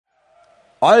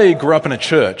I grew up in a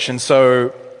church, and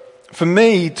so for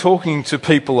me, talking to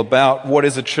people about what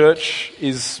is a church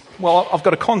is, well, I've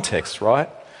got a context, right?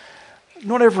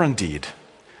 Not everyone did.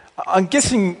 I'm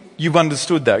guessing you've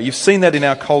understood that. You've seen that in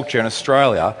our culture in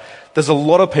Australia. There's a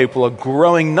lot of people, a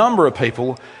growing number of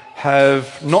people,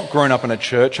 have not grown up in a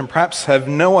church and perhaps have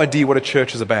no idea what a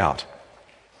church is about.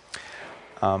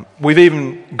 We've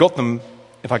even got them,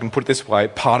 if I can put it this way,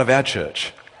 part of our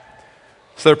church.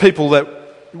 So there are people that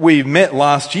we met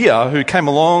last year who came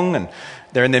along and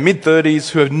they're in their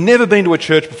mid-30s who have never been to a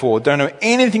church before, don't know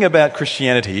anything about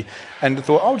Christianity, and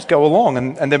thought, I'll just go along.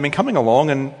 And they've been coming along,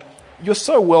 and you're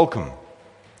so welcome.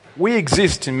 We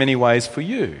exist in many ways for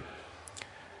you.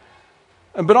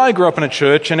 But I grew up in a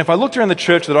church, and if I looked around the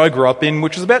church that I grew up in,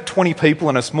 which was about 20 people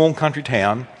in a small country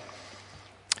town,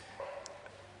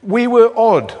 we were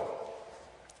odd,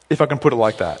 if I can put it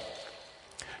like that.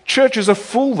 Churches are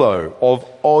full, though, of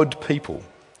odd people.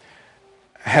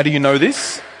 How do you know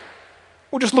this?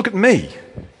 Well, just look at me.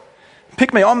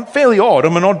 Pick me. I'm fairly odd.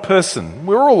 I'm an odd person.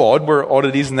 We're all odd. We're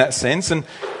oddities in that sense. And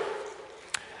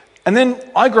then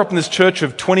I grew up in this church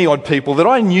of 20-odd people that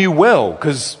I knew well,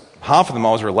 because half of them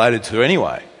I was related to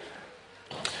anyway.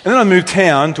 And then I moved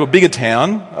town to a bigger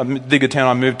town. A bigger town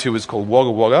I moved to was called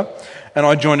Wagga Wagga. And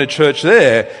I joined a church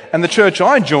there. And the church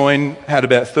I joined had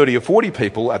about 30 or 40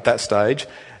 people at that stage.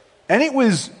 And it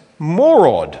was more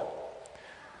odd.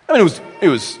 I mean,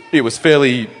 it was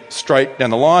fairly straight down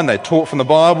the line. They taught from the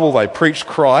Bible. They preached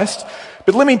Christ.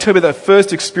 But let me tell you that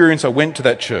first experience I went to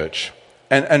that church.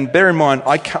 And bear in mind,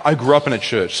 I grew up in a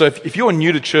church. So if you're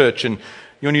new to church and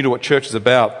you're new to what church is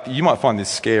about, you might find this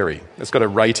scary. It's got a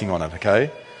rating on it,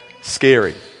 okay?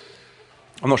 Scary.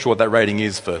 I'm not sure what that rating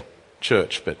is for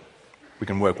church, but we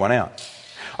can work one out.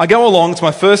 I go along. It's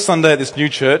my first Sunday at this new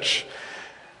church.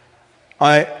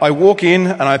 I walk in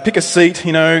and I pick a seat.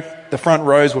 You know, the front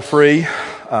rows were free.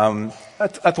 I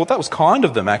thought that was kind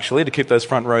of them, actually, to keep those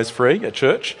front rows free at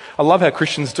church. I love how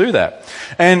Christians do that.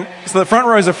 And so the front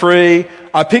rows are free.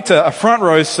 I picked a front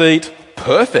row seat.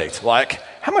 Perfect. Like,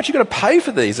 how much you got to pay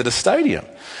for these at a stadium?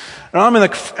 And I'm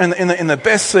in the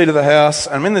best seat of the house.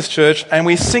 I'm in this church, and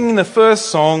we're singing the first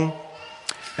song.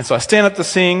 And so I stand up to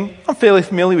sing. I'm fairly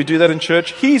familiar. We do that in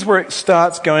church. Here's where it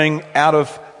starts going out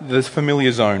of the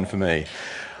familiar zone for me.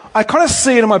 I kind of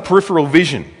see it in my peripheral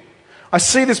vision. I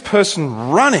see this person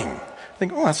running. I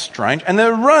think, oh, that's strange. And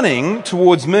they're running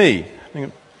towards me. I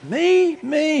think,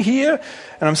 me here?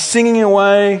 And I'm singing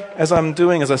away as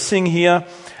I sing here.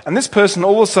 And this person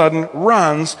all of a sudden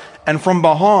runs and from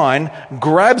behind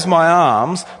grabs my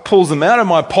arms, pulls them out of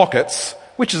my pockets,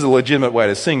 which is a legitimate way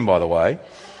to sing, by the way,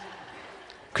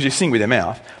 because you sing with your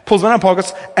mouth, pulls them out of my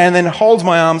pockets and then holds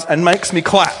my arms and makes me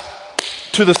clap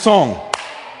to the song.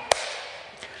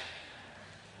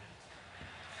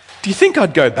 Do you think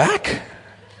I'd go back?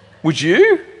 Would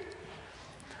you?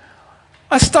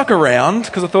 I stuck around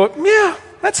because I thought, yeah,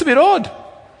 that's a bit odd.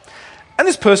 And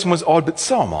this person was odd, but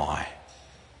so am I.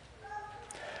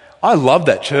 I love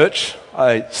that church.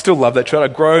 I still love that church.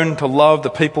 I've grown to love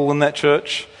the people in that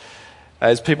church.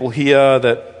 As people here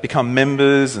that become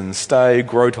members and stay,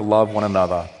 grow to love one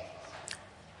another.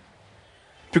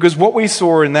 Because what we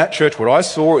saw in that church, what I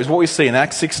saw, is what we see in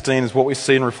Acts 16, is what we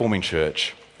see in Reforming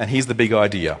Church. And here's the big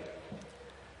idea.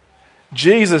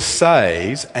 Jesus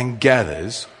saves and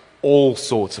gathers all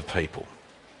sorts of people.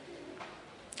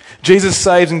 Jesus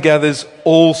saves and gathers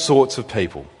all sorts of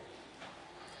people,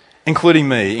 including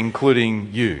me, including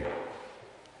you,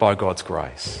 by God's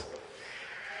grace.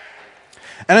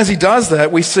 And as he does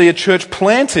that, we see a church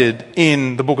planted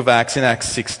in the book of Acts, in Acts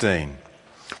 16.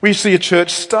 We see a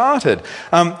church started.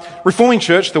 Reforming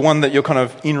Church, the one that you're kind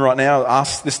of in right now,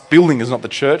 this building is not the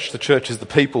church is the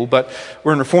people, but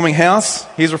we're in Reforming House.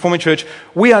 Here's Reforming Church.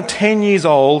 We are 10 years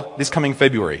old this coming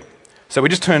February. So we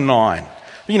just turned 9.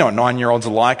 You know what 9-year-olds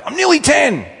are like. I'm nearly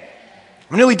 10.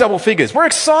 I'm nearly double figures. We're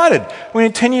excited. We're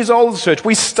 10 years old as a church.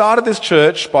 We started this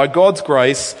church by God's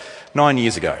grace 9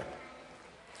 years ago.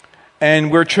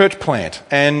 And we're a church plant.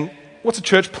 And what's a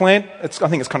church plant? I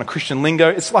think it's kind of Christian lingo.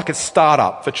 It's like a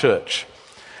startup for church.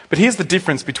 But here's the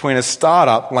difference between a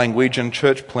startup language and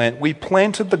church plant. We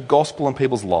planted the gospel in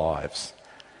people's lives.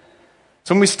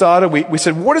 So when we started, we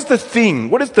said, what is the thing?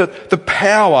 What is the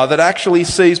power that actually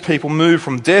sees people move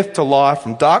from death to life,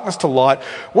 from darkness to light?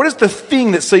 What is the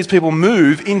thing that sees people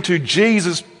move into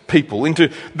Jesus people,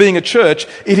 into being a church?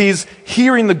 It is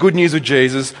hearing the good news of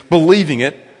Jesus, believing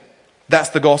it. That's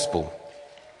the gospel.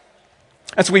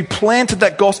 And so we planted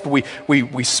that gospel.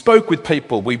 We spoke with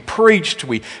people. We preached.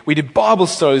 We did Bible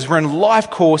studies. We ran life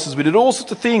courses. We did all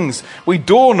sorts of things. We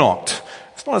door knocked.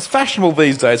 It's not as fashionable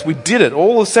these days. We did it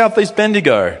all of Southeast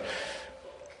Bendigo.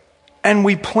 and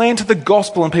we planted the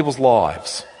gospel in people's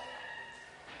lives.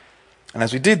 And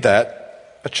as we did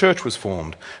that, a church was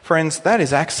formed. Friends, that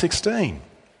is Acts 16.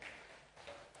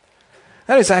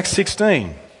 That is Acts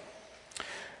 16.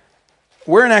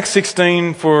 We're in Acts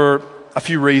 16 for a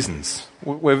few reasons.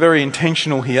 We're very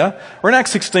intentional here. We're in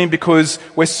Acts 16 because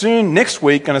we're soon, next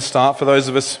week, going to start, for those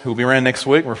of us who will be around next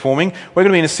week, reforming, we're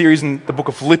going to be in a series in the book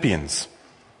of Philippians.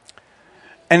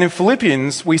 And in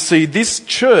Philippians, we see this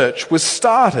church was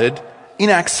started in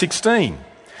Acts 16.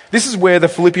 This is where the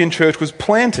Philippian church was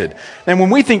planted. And when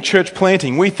we think church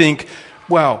planting, we think,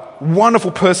 wow,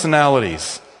 wonderful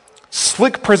personalities,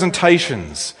 slick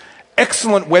presentations,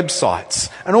 excellent websites,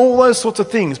 and all those sorts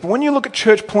of things. But when you look at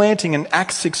church planting in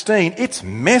Acts 16, it's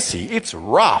messy, it's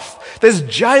rough. There's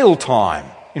jail time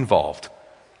involved.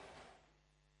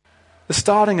 The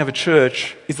starting of a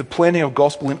church is the planting of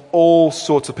gospel in all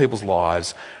sorts of people's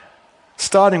lives,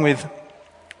 starting with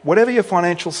whatever your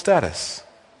financial status.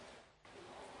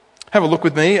 Have a look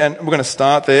with me, and we're going to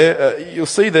start there. You'll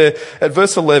see there at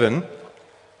verse 11,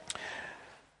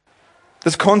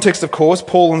 there's context, of course.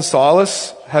 Paul and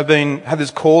Silas had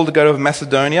this call to go to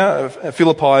Macedonia.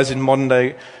 Philippi is in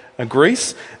modern-day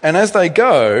Greece. And as they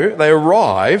go, they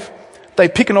arrive, they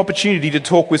pick an opportunity to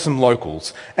talk with some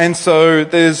locals. And so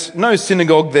there's no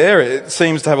synagogue there. It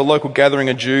seems to have a local gathering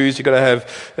of Jews. You've got to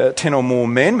have 10 or more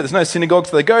men, but there's no synagogue.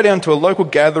 So they go down to a local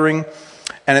gathering,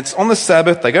 and it's on the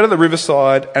Sabbath. They go to the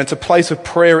riverside, and it's a place of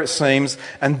prayer, it seems.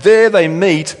 And there they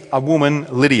meet a woman,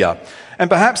 Lydia. And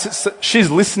perhaps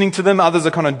she's listening to them, others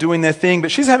are kind of doing their thing,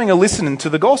 but she's having a listen to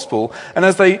the gospel. And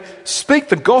as they speak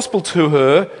the gospel to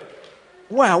her,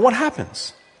 wow, what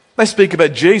happens? They speak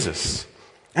about Jesus.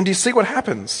 And do you see what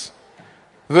happens?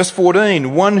 Verse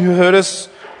 14, one who heard us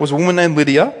was a woman named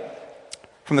Lydia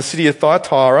from the city of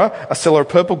Thyatira, a seller of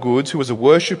purple goods, who was a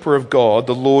worshipper of God.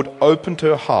 The Lord opened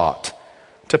her heart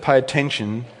to pay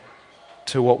attention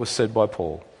to what was said by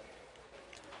Paul.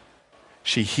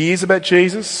 She hears about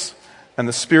Jesus, and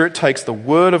the Spirit takes the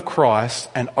word of Christ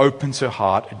and opens her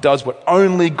heart. It does what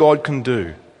only God can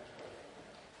do.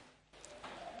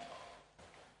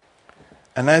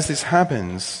 And as this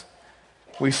happens,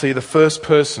 we see the first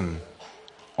person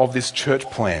of this church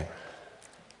plant,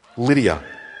 Lydia.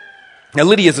 Now,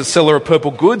 Lydia is a seller of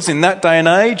purple goods in that day and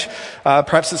age.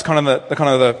 Perhaps it's kind of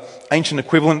the ancient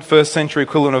equivalent, first century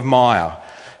equivalent of Maya.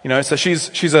 You know, so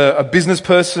she's a business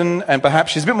person, and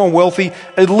perhaps she's a bit more wealthy.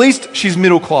 At least she's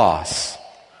middle class.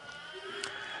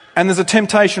 And there's a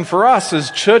temptation for us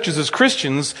as churches, as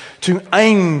Christians, to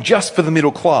aim just for the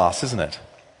middle class, isn't it?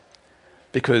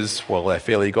 Because, well, they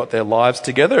fairly got their lives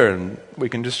together and we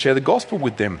can just share the gospel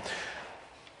with them.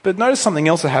 But notice something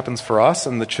else that happens for us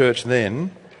and the church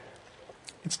then.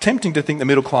 It's tempting to think the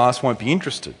middle class won't be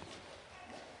interested.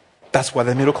 That's why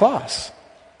they're middle class.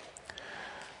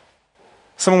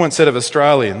 Someone once said of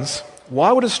Australians,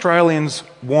 why would Australians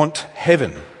want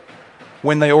heaven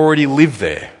when they already live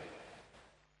there?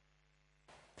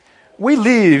 We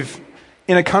live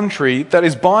in a country that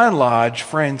is by and large,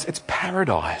 friends, it's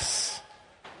paradise.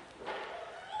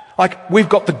 Like, we've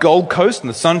got the Gold Coast and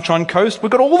the Sunshine Coast.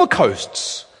 We've got all the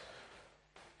coasts.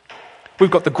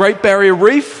 We've got the Great Barrier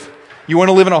Reef. You want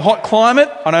to live in a hot climate?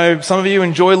 I know some of you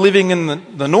enjoy living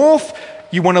in the north.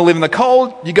 You want to live in the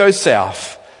cold? You go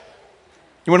south.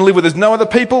 You want to live where there's no other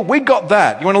people? We got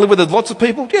that. You want to live where there's lots of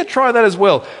people? Yeah, try that as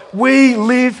well. We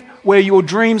live where your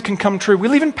dreams can come true. We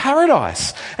live in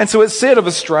paradise. And so it's said of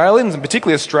Australians, and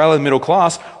particularly Australian middle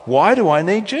class, why do I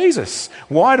need Jesus?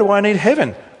 Why do I need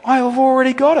heaven? I have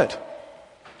already got it.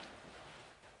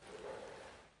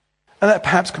 And that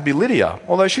perhaps could be Lydia,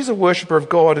 although she's a worshipper of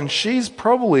God, and she's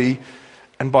probably,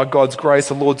 and by God's grace,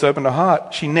 the Lord's opened her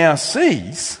heart, she now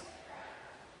sees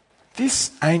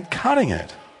this ain't cutting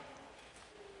it.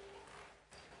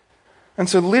 And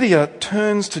so Lydia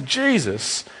turns to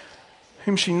Jesus,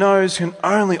 whom she knows can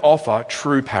only offer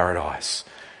true paradise.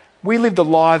 We live the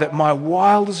lie that my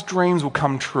wildest dreams will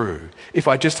come true if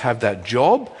I just have that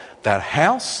job, that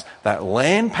house, that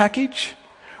land package.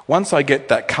 Once I get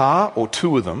that car or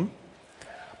two of them,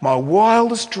 my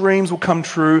wildest dreams will come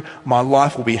true, my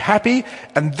life will be happy,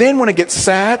 and then when it gets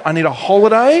sad, I need a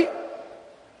holiday.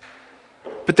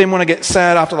 But then when I get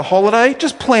sad after the holiday,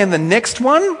 just plan the next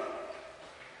one.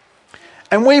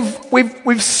 And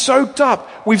we've soaked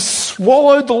up, we've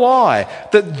swallowed the lie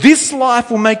that this life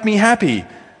will make me happy.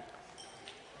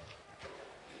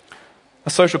 A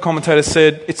social commentator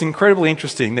said, it's incredibly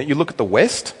interesting that you look at the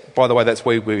West. By the way, that's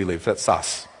where we live. That's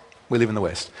us. We live in the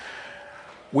West.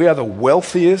 We are the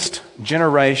wealthiest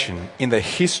generation in the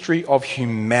history of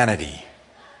humanity.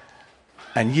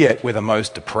 And yet we're the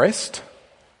most depressed,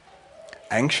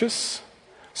 anxious,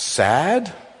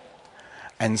 sad,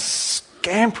 and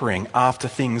scampering after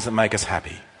things that make us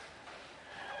happy.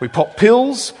 We pop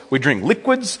pills, we drink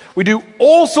liquids, we do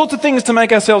all sorts of things to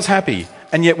make ourselves happy,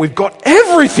 and yet we've got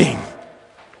everything.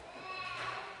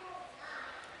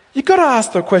 You've got to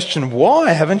ask the question, why,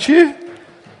 haven't you?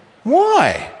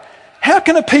 Why? How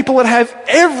can a people that have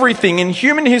everything in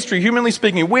human history, humanly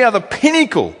speaking, we are the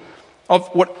pinnacle of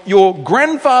what your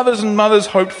grandfathers and mothers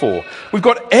hoped for. We've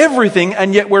got everything,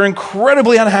 and yet we're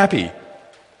incredibly unhappy.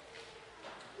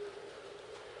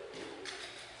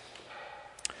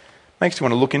 Makes you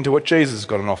want to look into what Jesus has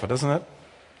got on offer, doesn't it?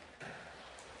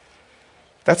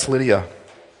 That's Lydia.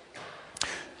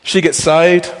 She gets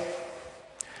saved.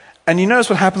 And you notice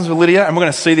what happens with Lydia? And we're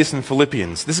going to see this in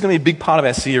Philippians. This is going to be a big part of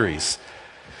our series.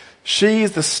 She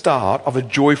is the start of a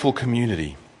joyful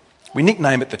community. We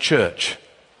nickname it the church.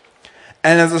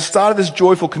 And as the start of this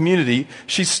joyful community,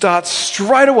 she starts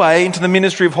straight away into the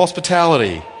ministry of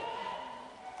hospitality.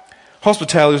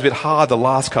 Hospitality was a bit hard the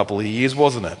last couple of years,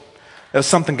 wasn't it? There was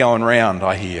something going around,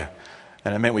 I hear.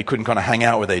 And it meant we couldn't kind of hang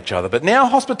out with each other. But now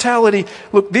hospitality,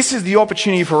 look, this is the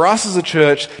opportunity for us as a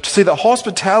church to see that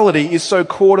hospitality is so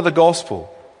core to the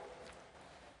gospel.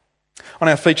 On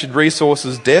our featured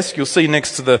resources desk, you'll see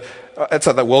next to it's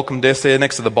at that welcome desk there,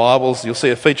 next to the Bibles, you'll see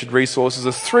a featured resources.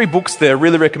 There's 3 books there I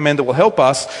really recommend that will help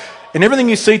us. And everything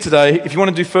you see today, if you want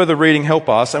to do further reading, help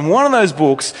us. And one of those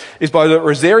books is by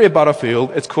Rosaria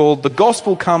Butterfield. It's called The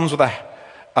Gospel Comes with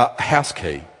a House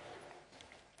Key.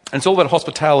 And it's all about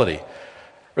hospitality.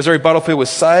 Rosaria Butterfield was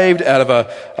saved out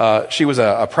of she was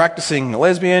a practicing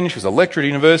lesbian. She was a lecturer at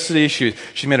university. She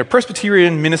met a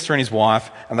Presbyterian minister and his wife,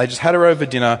 and they just had her over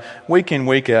dinner week in,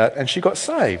 week out, and she got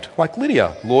saved. Like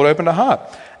Lydia, Lord opened her heart.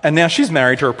 And now she's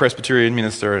married to a Presbyterian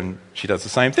minister, and she does the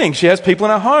same thing. She has people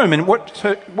in her home, and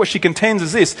what she contends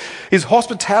is this, is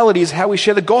hospitality is how we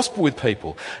share the gospel with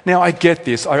people. Now, I get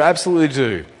this. I absolutely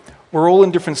do. We're all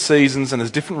in different seasons, and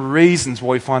there's different reasons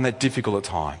why we find that difficult at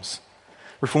times.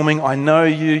 Reforming, I know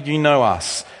you, you know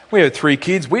us. We have 3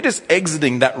 kids. We're just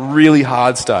exiting that really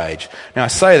hard stage. Now, I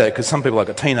say that because some people are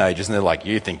like teenagers, and they're like,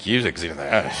 you think you're exiting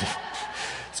that?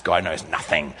 This guy knows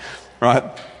nothing, right?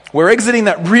 We're exiting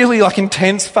that really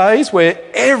intense phase where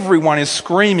everyone is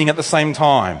screaming at the same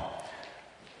time.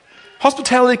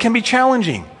 Hospitality can be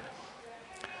challenging.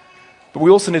 But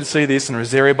we also need to see this, and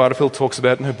Rosaria Butterfield talks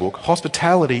about it in her book.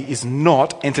 Hospitality is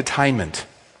not entertainment.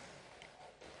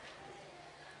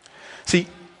 See,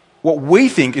 what we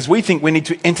think we need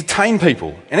to entertain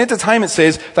people. And entertainment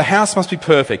says the house must be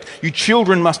perfect. You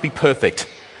children must be perfect.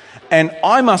 And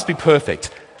I must be perfect.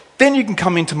 Then you can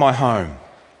come into my home.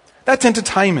 That's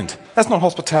entertainment. That's not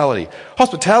hospitality.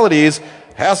 Hospitality is,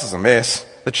 house is a mess.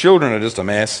 The children are just a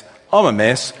mess. I'm a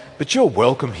mess. But you're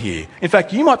welcome here. In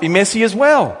fact, you might be messy as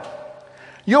well.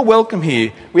 You're welcome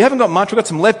here. We haven't got much. We've got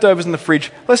some leftovers in the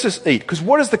fridge. Let's just eat. Because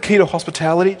what is the key to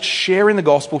hospitality? It's sharing the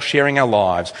gospel, sharing our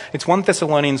lives. It's 1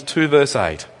 Thessalonians 2 verse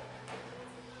 8.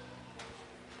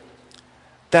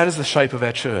 That is the shape of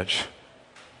our church.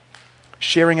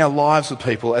 Sharing our lives with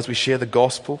people as we share the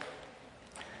gospel.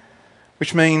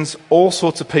 Which means all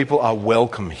sorts of people are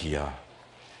welcome here.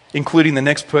 Including the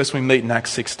next person we meet in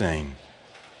Acts 16.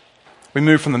 We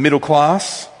move from the middle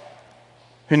class,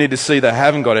 who need to see they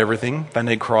haven't got everything, they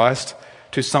need Christ,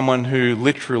 to someone who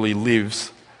literally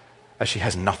lives as she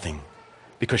has nothing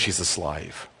because she's a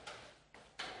slave.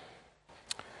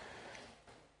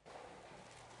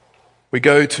 We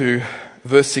go to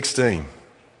verse 16.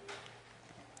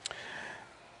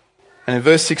 And in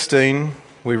verse 16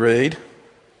 we read,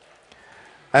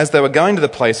 as they were going to the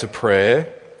place of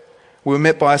prayer, we were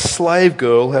met by a slave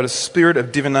girl who had a spirit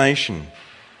of divination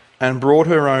and brought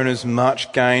her owners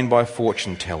much gain by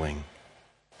fortune telling.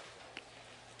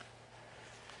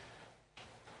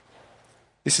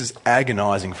 This is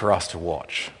agonizing for us to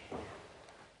watch.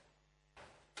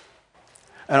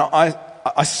 And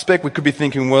I suspect we could be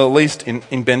thinking, well, at least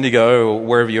in Bendigo or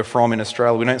wherever you're from in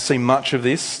Australia, we don't see much of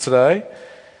this today.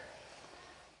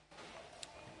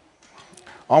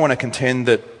 I want to contend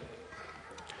that,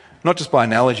 not just by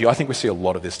analogy, I think we see a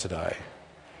lot of this today.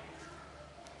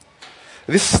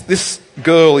 This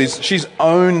girl she's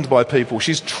owned by people.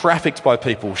 She's trafficked by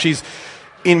people. She's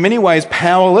in many ways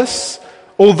powerless.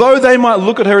 Although they might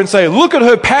look at her and say, look at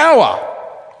her power.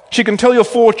 She can tell your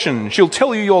fortune. She'll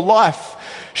tell you your life.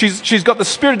 She's got the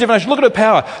spirit of divination. Look at her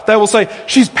power. They will say,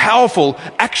 she's powerful.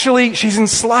 Actually, she's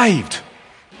enslaved.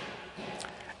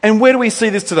 And where do we see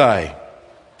this today?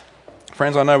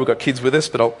 Friends, I know we've got kids with us,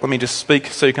 but let me just speak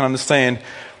so you can understand.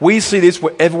 We see this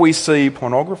wherever we see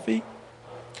pornography,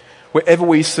 wherever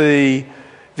we see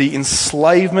the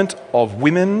enslavement of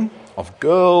women, of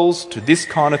girls, to this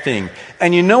kind of thing.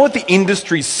 And you know what the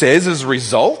industry says as a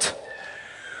result?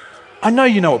 I know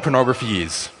you know what pornography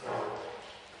is.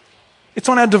 It's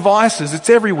on our devices, it's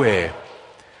everywhere.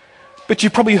 But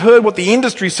you've probably heard what the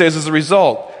industry says as a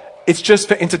result. It's just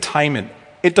for entertainment.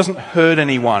 It doesn't hurt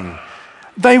anyone.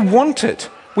 They want it.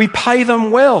 We pay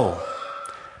them well.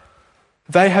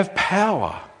 They have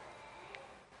power.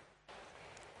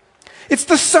 It's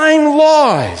the same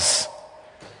lies.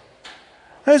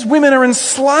 Those women are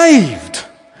enslaved.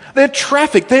 They're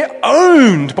trafficked. They're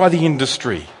owned by the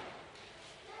industry.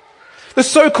 The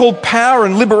so-called power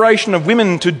and liberation of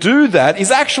women to do that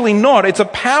is actually not. It's a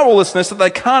powerlessness that they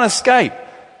can't escape.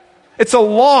 It's a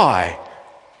lie.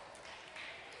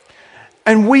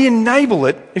 And we enable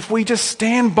it if we just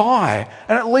stand by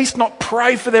and at least not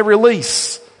pray for their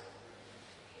release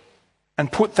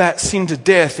and put that sin to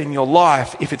death in your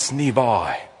life if it's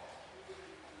nearby.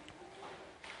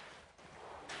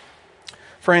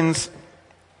 Friends,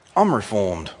 I'm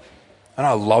reformed and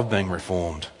I love being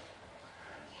reformed.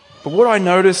 But what I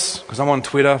notice, because I'm on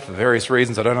Twitter for various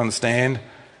reasons I don't understand,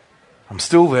 I'm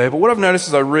still there, but what I've noticed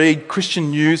as I read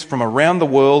Christian news from around the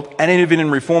world and even in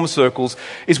reform circles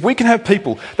is we can have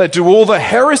people that do all the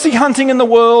heresy hunting in the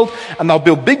world and they'll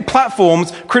build big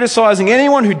platforms criticising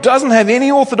anyone who doesn't have any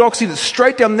orthodoxy that's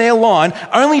straight down their line,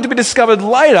 only to be discovered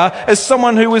later as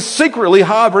someone who was secretly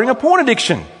harbouring a porn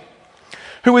addiction,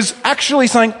 who was actually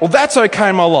saying, well, that's okay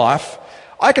in my life.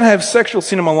 I can have sexual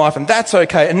sin in my life and that's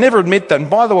okay, and never admit that. And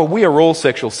by the way, we are all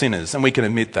sexual sinners and we can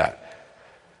admit that.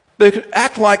 They could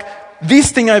act like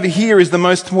this thing over here is the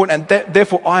most important and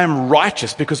therefore I am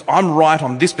righteous because I'm right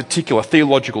on this particular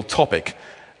theological topic,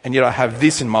 and yet I have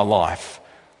this in my life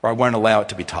where I won't allow it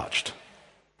to be touched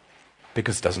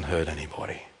because it doesn't hurt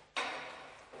anybody.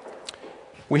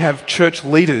 We have church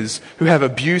leaders who have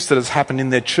abuse that has happened in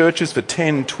their churches for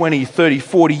 10, 20, 30,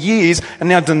 40 years and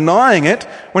now denying it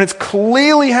when it's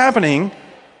clearly happening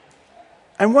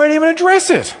and won't even address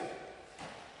it.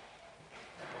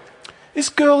 This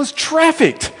girl is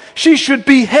trafficked. She should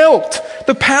be helped.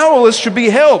 The powerless should be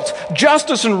helped.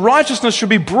 Justice and righteousness should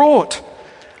be brought.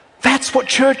 That's what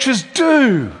churches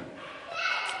do.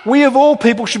 We of all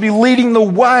people should be leading the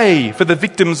way for the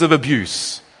victims of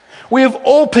abuse. We of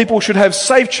all people should have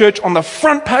Safe Church on the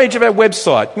front page of our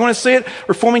website. You want to see it?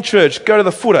 Reforming Church, go to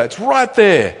the footer. It's right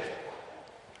there.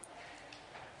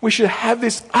 We should have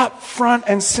this up front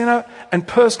and centre and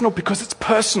personal because it's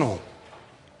personal.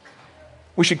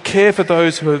 We should care for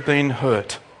those who have been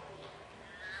hurt.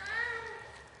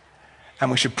 And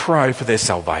we should pray for their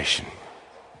salvation.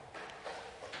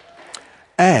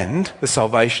 And the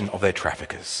salvation of their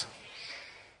traffickers.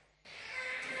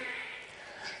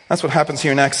 That's what happens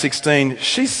here in Acts 16.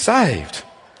 She's saved.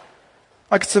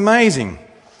 Like, it's amazing.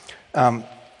 I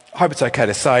hope it's okay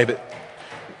to say, but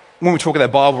when we talk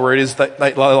about Bible readers, they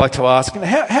like to ask,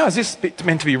 how is this bit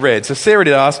meant to be read? So Sarah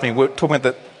did ask me, we're talking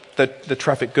about the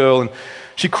trafficked girl, and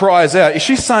she cries out. Is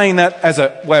she saying that as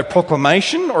a way of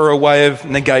proclamation or a way of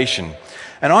negation?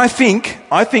 And I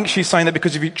think she's saying that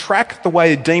because if you track the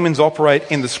way demons operate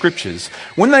in the scriptures,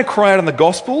 when they cry out in the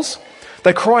Gospels,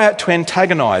 they cry out to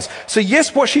antagonise. So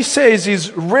yes, what she says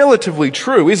is relatively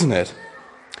true, isn't it?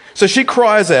 So she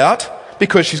cries out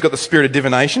because she's got the spirit of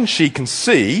divination. She can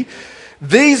see,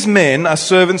 these men are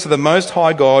servants of the Most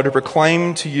High God who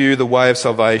proclaim to you the way of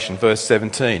salvation, verse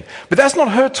 17. But that's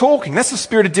not her talking. That's the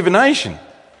spirit of divination.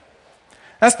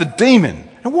 That's the demon.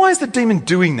 And why is the demon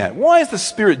doing that? Why is the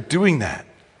spirit doing that?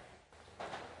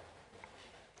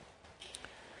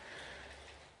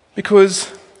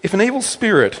 Because if an evil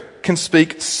spirit can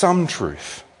speak some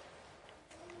truth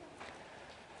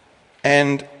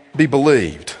and be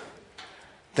believed,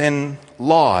 then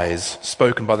lies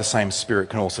spoken by the same spirit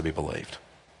can also be believed.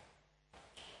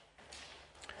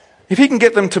 If he can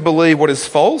get them to believe what is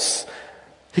false,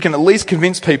 he can at least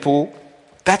convince people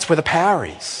that's where the power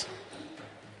is.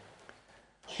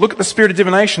 Look at the spirit of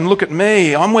divination. Look at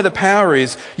me. I'm where the power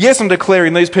is. Yes, I'm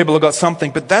declaring these people have got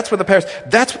something, but that's where the power is.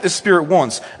 That's what the spirit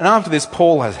wants. And after this,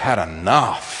 Paul has had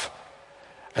enough.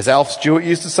 As Alf Stewart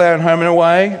used to say on Home and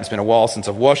Away, it's been a while since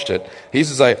I've watched it, he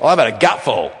used to say, I've had a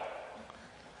gutful.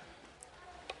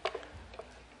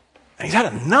 And he's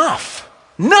had enough.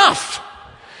 Enough!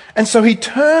 And so he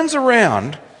turns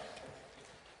around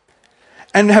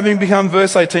and, having become,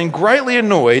 verse 18, greatly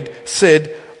annoyed,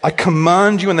 said, I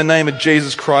command you in the name of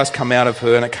Jesus Christ, come out of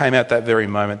her. And it came out that very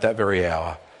moment, that very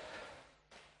hour.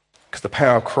 Because the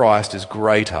power of Christ is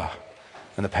greater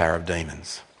than the power of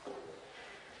demons.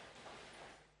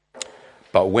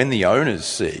 But when the owners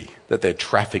see that their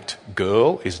trafficked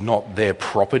girl is not their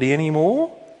property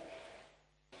anymore,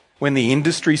 when the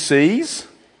industry sees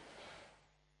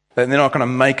that they're not going to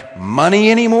make money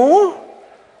anymore,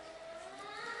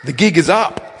 the gig is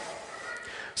up.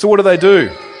 So what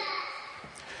do?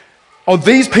 Oh,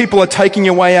 these people are taking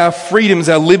away our freedoms,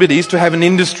 our liberties to have an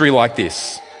industry like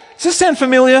this. Does this sound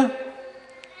familiar?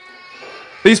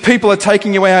 These people are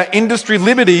taking away our industry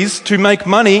liberties to make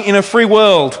money in a free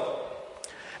world.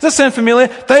 Does that sound familiar?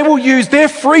 They will use their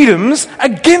freedoms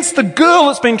against the girl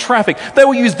that's been trafficked. They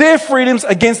will use their freedoms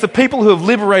against the people who have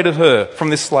liberated her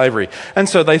from this slavery. And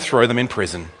so they throw them in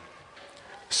prison.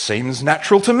 Seems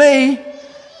natural to me,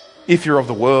 if you're of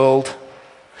the world.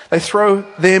 They throw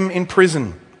them in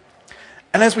prison.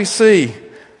 And as we see,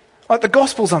 like the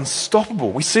gospel's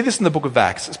unstoppable. We see this in the book of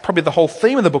Acts. It's probably the whole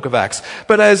theme of the book of Acts.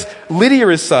 But as Lydia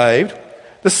is saved,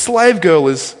 the slave girl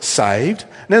is saved.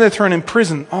 Now they're thrown in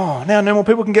prison. Oh, now no more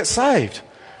people can get saved.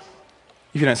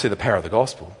 If you don't see the power of the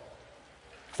gospel.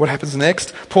 What happens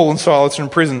next? Paul and Silas are in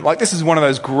prison. Like, this is one of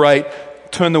those great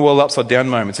turn the world upside down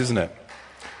moments, isn't it?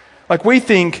 Like, we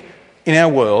think in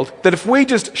our world that if we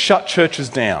just shut churches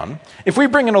down, if we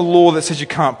bring in a law that says you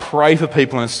can't pray for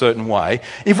people in a certain way,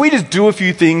 if we just do a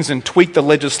few things and tweak the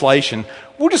legislation,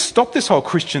 we'll just stop this whole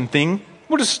Christian thing.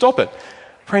 We'll just stop it.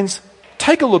 Friends,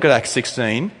 take a look at Acts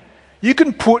 16. You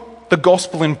can put the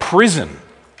gospel in prison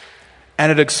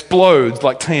and it explodes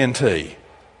like TNT.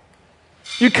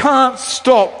 You can't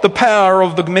stop the power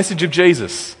of the message of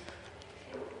Jesus.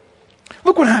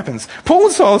 Look what happens. Paul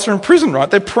and Silas are in prison, right?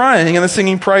 They're praying and they're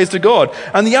singing praise to God.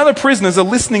 And the other prisoners are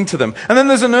listening to them. And then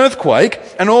there's an earthquake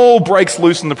and all breaks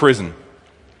loose in the prison.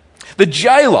 The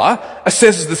jailer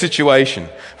assesses the situation.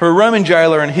 For a Roman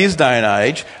jailer in his day and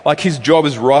age, like, his job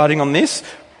is riding on this.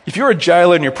 If you're a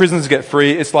jailer and your prisoners get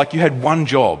free, it's like you had one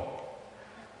job.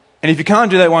 And if you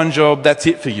can't do that one job, that's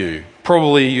it for you.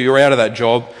 Probably you're out of that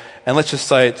job, and let's just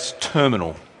say it's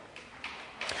terminal.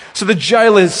 So the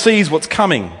jailer sees what's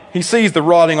coming. He sees the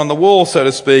writing on the wall, so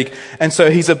to speak, and so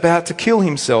he's about to kill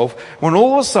himself when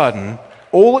all of a sudden,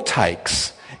 all it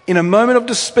takes, in a moment of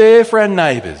despair for our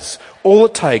neighbours, all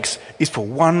it takes is for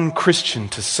one Christian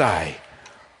to say,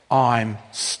 "I'm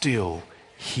still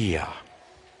here."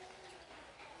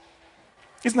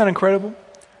 Isn't that incredible?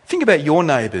 Think about your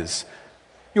neighbours,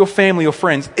 your family or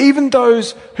friends, even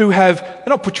those who have, they're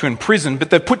not put you in prison, but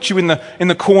they've put you in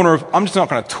the corner of, I'm just not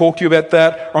going to talk to you about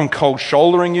that, or I'm cold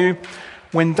shouldering you.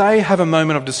 When they have a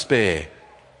moment of despair,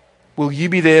 will you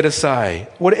be there to say,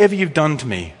 whatever you've done to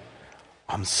me,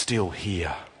 I'm still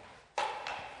here.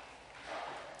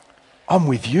 I'm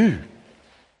with you.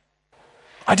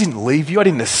 I didn't leave you. I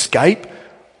didn't escape.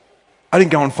 I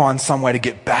didn't go and find some way to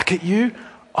get back at you.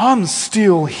 I'm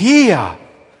still here.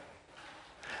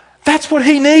 That's what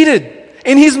he needed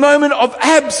in his moment of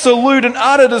absolute and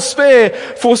utter despair,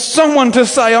 for someone to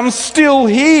say, I'm still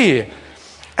here.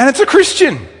 And it's a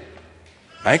Christian.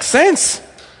 Makes sense.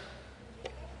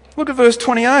 Look at verse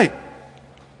 28.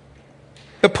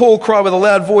 But Paul cried with a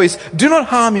loud voice, "Do not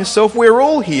harm yourself, we're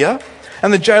all here."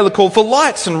 And the jailer called for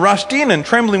lights and rushed in, and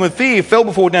trembling with fear fell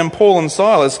before down Paul and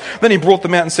Silas. Then he brought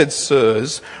them out and said,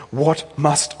 "Sirs, what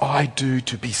must I do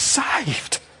to be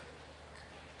saved?"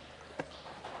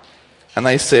 And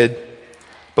they said,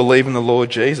 "Believe in the Lord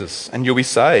Jesus, and you'll be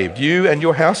saved, you and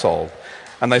your household."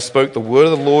 And they spoke the word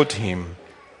of the Lord to him,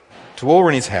 to all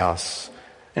in his house.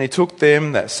 And he took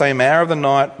them that same hour of the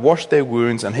night, washed their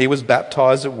wounds, and he was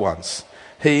baptized at once,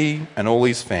 he and all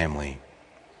his family.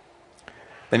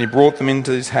 Then he brought them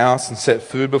into his house and set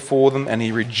food before them, and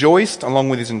he rejoiced along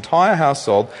with his entire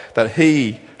household that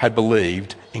he had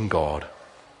believed in God.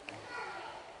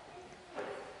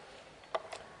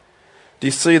 Do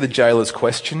you see the jailer's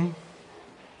question?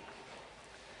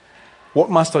 What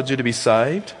must I do to be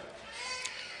saved?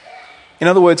 In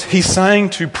other words, he's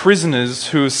saying to prisoners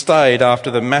who have stayed after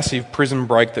the massive prison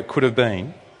break that could have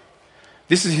been,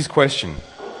 this is his question.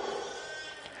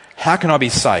 How can I be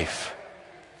safe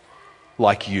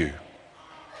like you?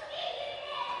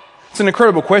 It's an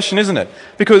incredible question, isn't it?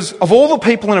 Because of all the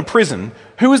people in a prison,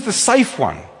 who is the safe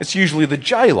one? It's usually the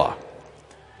jailer.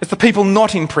 It's the people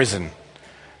not in prison.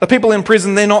 The people in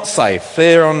prison, they're not safe.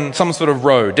 They're on some sort of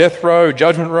row, death row,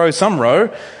 judgment row, some row.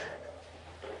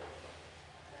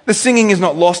 The singing is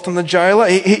not lost on the jailer.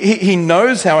 He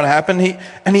knows how it happened.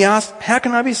 And he asks, how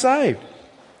can I be saved?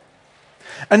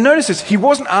 And notice this, he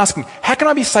wasn't asking, how can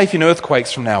I be safe in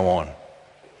earthquakes from now on?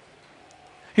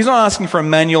 He's not asking for a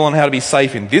manual on how to be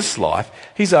safe in this life.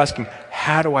 He's asking,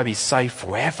 how do I be safe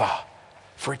forever,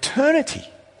 for eternity?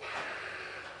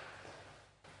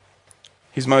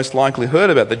 He's most likely heard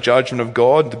about the judgment of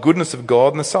God, the goodness of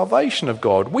God, and the salvation of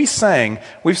God. We've sung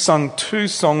 2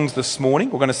 songs this morning.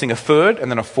 We're going to sing a third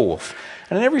and then a fourth.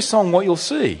 And in every song, what you'll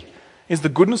see is the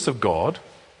goodness of God,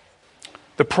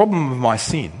 the problem of my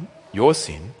sin, your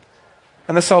sin,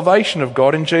 and the salvation of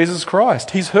God in Jesus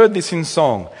Christ. He's heard this in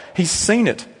song. He's seen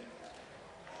it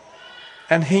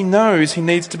And he knows he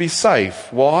needs to be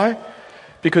safe. Why?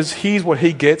 Because here's what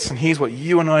he gets, and here's what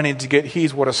you and I need to get.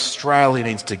 Here's what Australia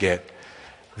needs to get.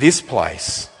 This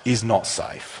place is not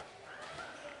safe.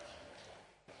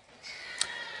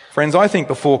 Friends, I think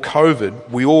before COVID,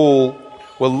 we all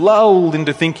were lulled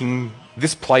into thinking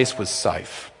this place was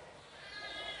safe.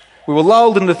 We were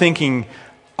lulled into thinking,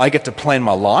 I get to plan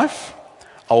my life.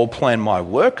 I will plan my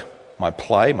work, my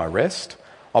play, my rest.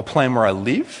 I'll plan where I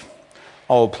live.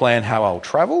 I'll plan how I'll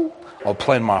travel. I'll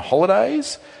plan my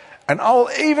holidays. And I'll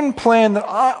even plan that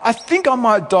I think I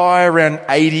might die around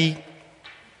 80,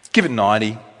 give it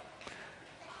 90.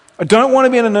 I don't want to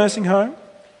be in a nursing home,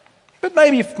 but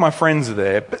maybe if my friends are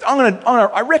there. But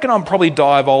I reckon I'll probably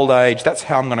die of old age. That's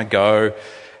how I'm going to go.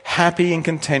 Happy and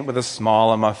content with a smile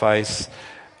on my face.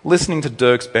 Listening to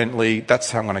Dierks Bentley, that's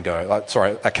how I'm going to go.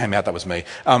 Sorry, that came out, that was me.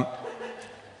 And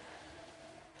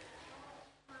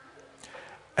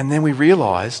then we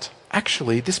realised,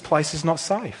 actually, this place is not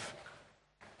safe.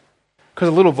 Because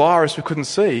a little virus we couldn't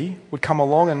see would come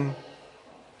along and,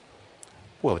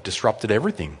 well, it disrupted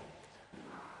everything.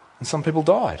 And some people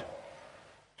died.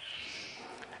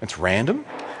 It's random.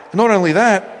 And not only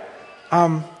that,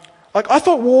 I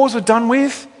thought wars were done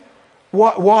with.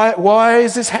 Why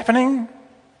is this happening?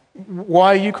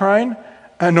 Why Ukraine?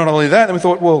 And not only that, then we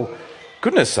thought, well,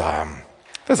 goodness,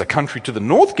 there's a country to the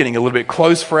north getting a little bit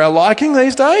close for our liking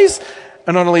these days.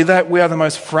 And not only that, we are the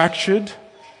most fractured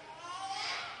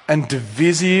and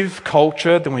divisive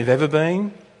culture than we've ever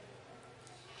been.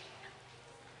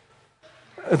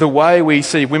 The way we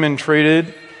see women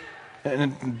treated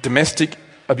and domestic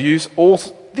abuse, all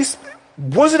this,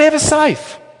 was it ever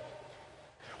safe?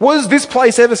 Was this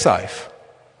place ever safe?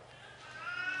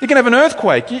 You can have an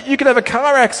earthquake. You could have a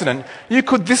car accident. You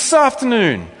could this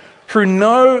afternoon, through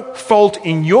no fault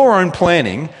in your own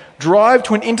planning, drive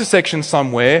to an intersection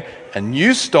somewhere and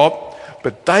you stop,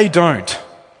 but they don't.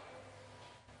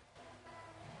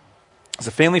 There's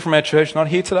a family from our church not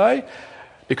here today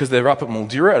because they're up at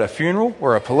Mildura at a funeral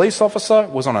where a police officer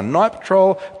was on a night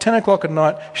patrol, 10 o'clock at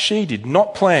night. She did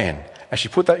not plan, as she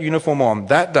put that uniform on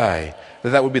that day,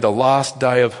 that would be the last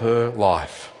day of her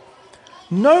life.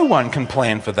 No one can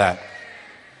plan for that.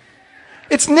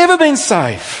 It's never been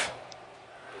safe.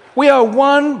 We are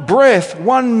one breath,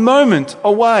 one moment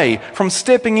away from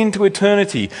stepping into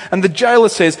eternity. And the jailer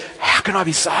says, how can I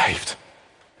be saved?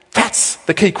 That's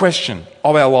the key question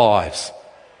of our lives.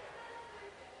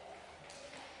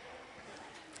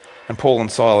 And Paul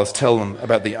and Silas tell them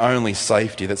about the only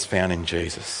safety that's found in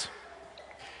Jesus.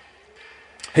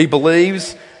 He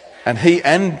believes, and he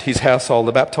and his household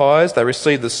are baptised. They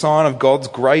receive the sign of God's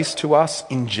grace to us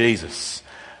in Jesus.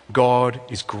 God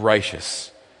is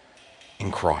gracious in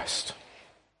Christ.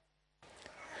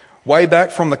 Way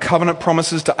back from the covenant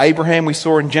promises to Abraham we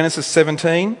saw in Genesis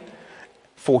 17,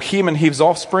 for him and his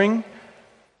offspring,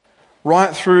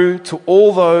 right through to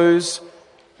all those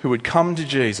who would come to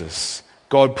Jesus,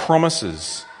 God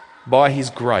promises by his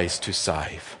grace to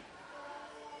save.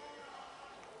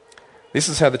 This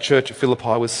is how the church at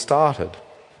Philippi was started.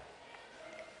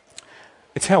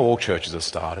 It's how all churches are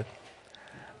started.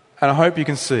 And I hope you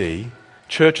can see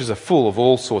churches are full of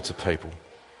all sorts of people.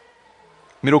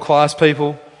 Middle class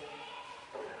people,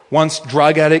 once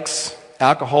drug addicts,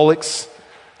 alcoholics,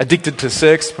 addicted to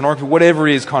sex, pornography, whatever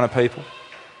it is kind of people.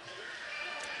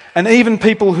 And even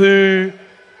people who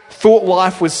thought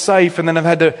life was safe and then have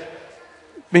had to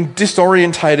been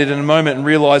disorientated in a moment and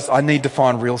realised I need to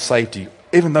find real safety.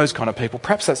 Even those kind of people.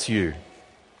 Perhaps that's you.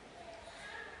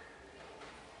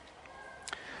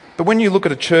 But when you look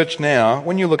at a church now,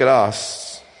 when you look at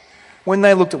us, when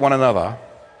they looked at one another,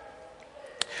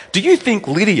 do you think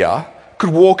Lydia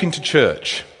could walk into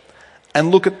church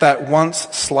and look at that once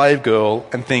slave girl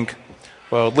and think,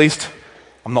 well, at least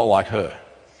I'm not like her?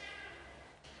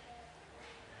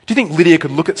 Do you think Lydia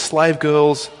could look at slave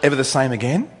girls ever the same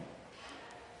again?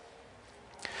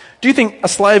 Do you think a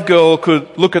slave girl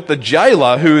could look at the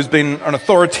jailer who has been an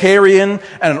authoritarian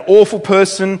and an awful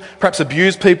person, perhaps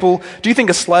abused people? Do you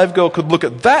think a slave girl could look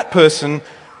at that person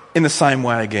in the same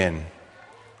way again?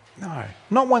 No,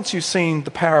 not once you've seen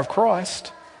the power of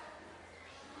Christ.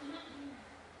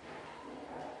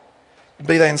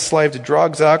 Be they enslaved to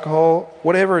drugs, alcohol,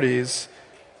 whatever it is.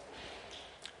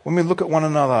 When we look at one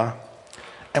another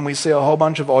and we see a whole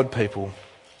bunch of odd people,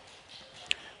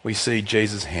 we see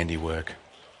Jesus' handiwork.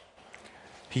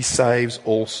 He saves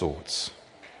all sorts,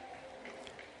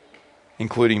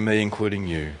 including me, including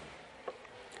you.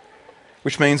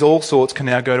 Which means all sorts can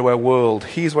now go to our world.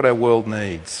 Here's what our world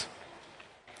needs.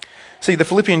 See, the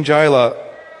Philippian jailer,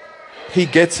 he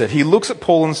gets it. He looks at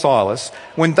Paul and Silas.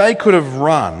 When they could have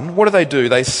run, what do?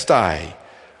 They stay.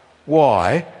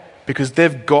 Why? Because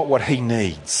they've got what he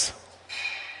needs.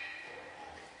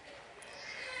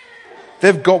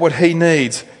 They've got what he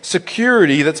needs.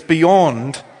 Security that's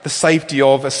beyond the safety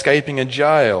of escaping a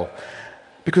jail.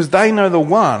 Because they know the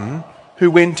one who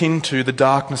went into the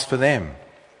darkness for them.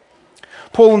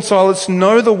 Paul and Silas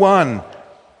know the one,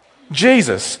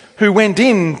 Jesus, who went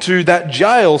into that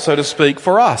jail, so to speak,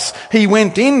 for us. He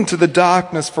went into the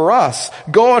darkness for us.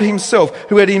 God himself,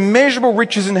 who had immeasurable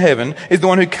riches in heaven, is the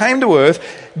one who came to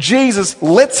earth. Jesus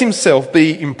lets himself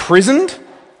be imprisoned,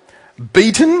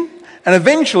 beaten, and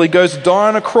eventually goes to die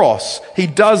on a cross. He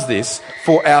does this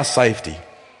for our safety,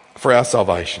 for our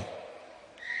salvation.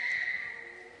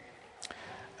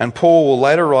 And Paul will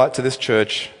later write to this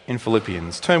church in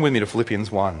Philippians. Turn with me to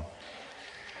Philippians 1.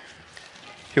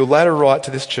 He'll later write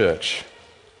to this church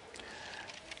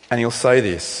and he'll say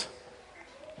this: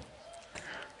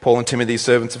 Paul and Timothy,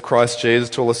 servants of Christ Jesus,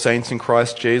 to all the saints in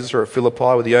Christ Jesus who are at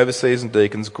Philippi with the overseers and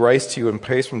deacons, grace to you and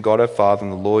peace from God our Father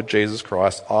and the Lord Jesus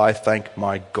Christ. I thank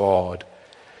my God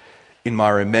in my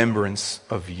remembrance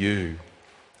of you,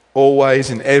 always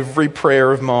in every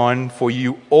prayer of mine for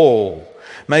you all,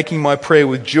 making my prayer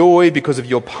with joy because of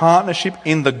your partnership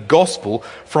in the gospel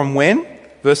from when?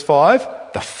 Verse 5,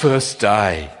 the first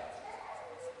day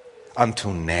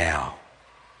until now.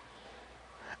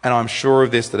 And I'm sure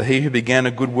of this, that he who began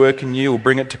a good work in you will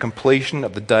bring it to completion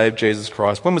at the day of Jesus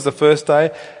Christ. When was the first day?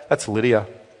 That's Lydia.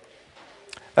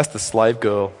 That's the slave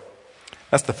girl.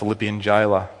 That's the Philippian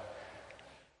jailer.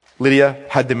 Lydia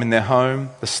had them in their home.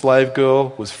 The slave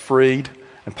girl was freed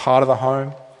and part of the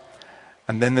home.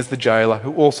 And then there's the jailer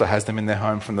who also has them in their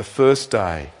home. From the first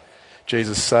day,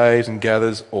 Jesus saves and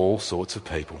gathers all sorts of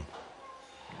people.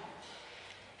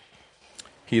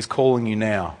 He is calling you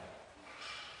now.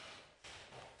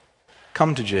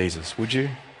 Come to Jesus, would you?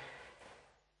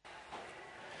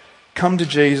 Come to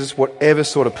Jesus, whatever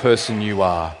sort of person you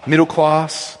are. Middle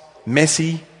class,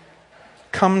 messy.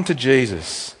 Come to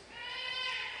Jesus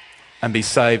and be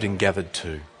saved and gathered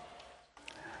too.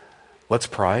 Let's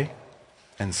pray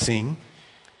and sing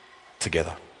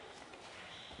together.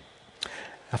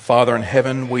 Our Father in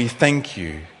heaven, we thank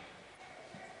you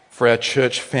for our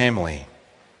church family.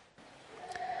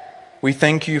 We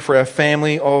thank you for our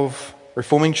family of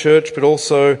Reforming Church, but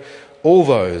also all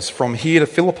those from here to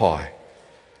Philippi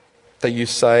that you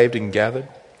saved and gathered.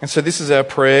 And so this is our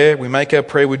prayer. We make our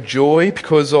prayer with joy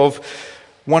because of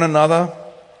one another,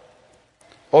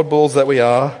 oddballs that we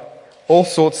are, all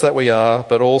sorts that we are,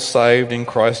 but all saved in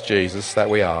Christ Jesus that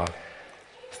we are.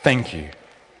 Thank you.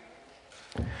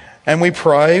 And we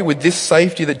pray with this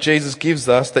safety that Jesus gives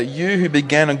us, that you who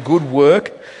began a good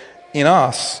work in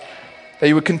us, that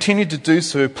you would continue to do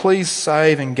so. Please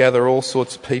save and gather all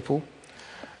sorts of people.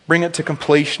 Bring it to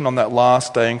completion on that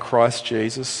last day in Christ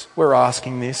Jesus. We're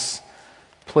asking this.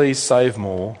 Please save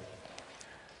more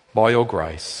by your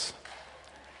grace.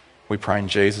 We pray in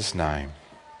Jesus' name.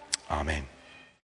 Amen.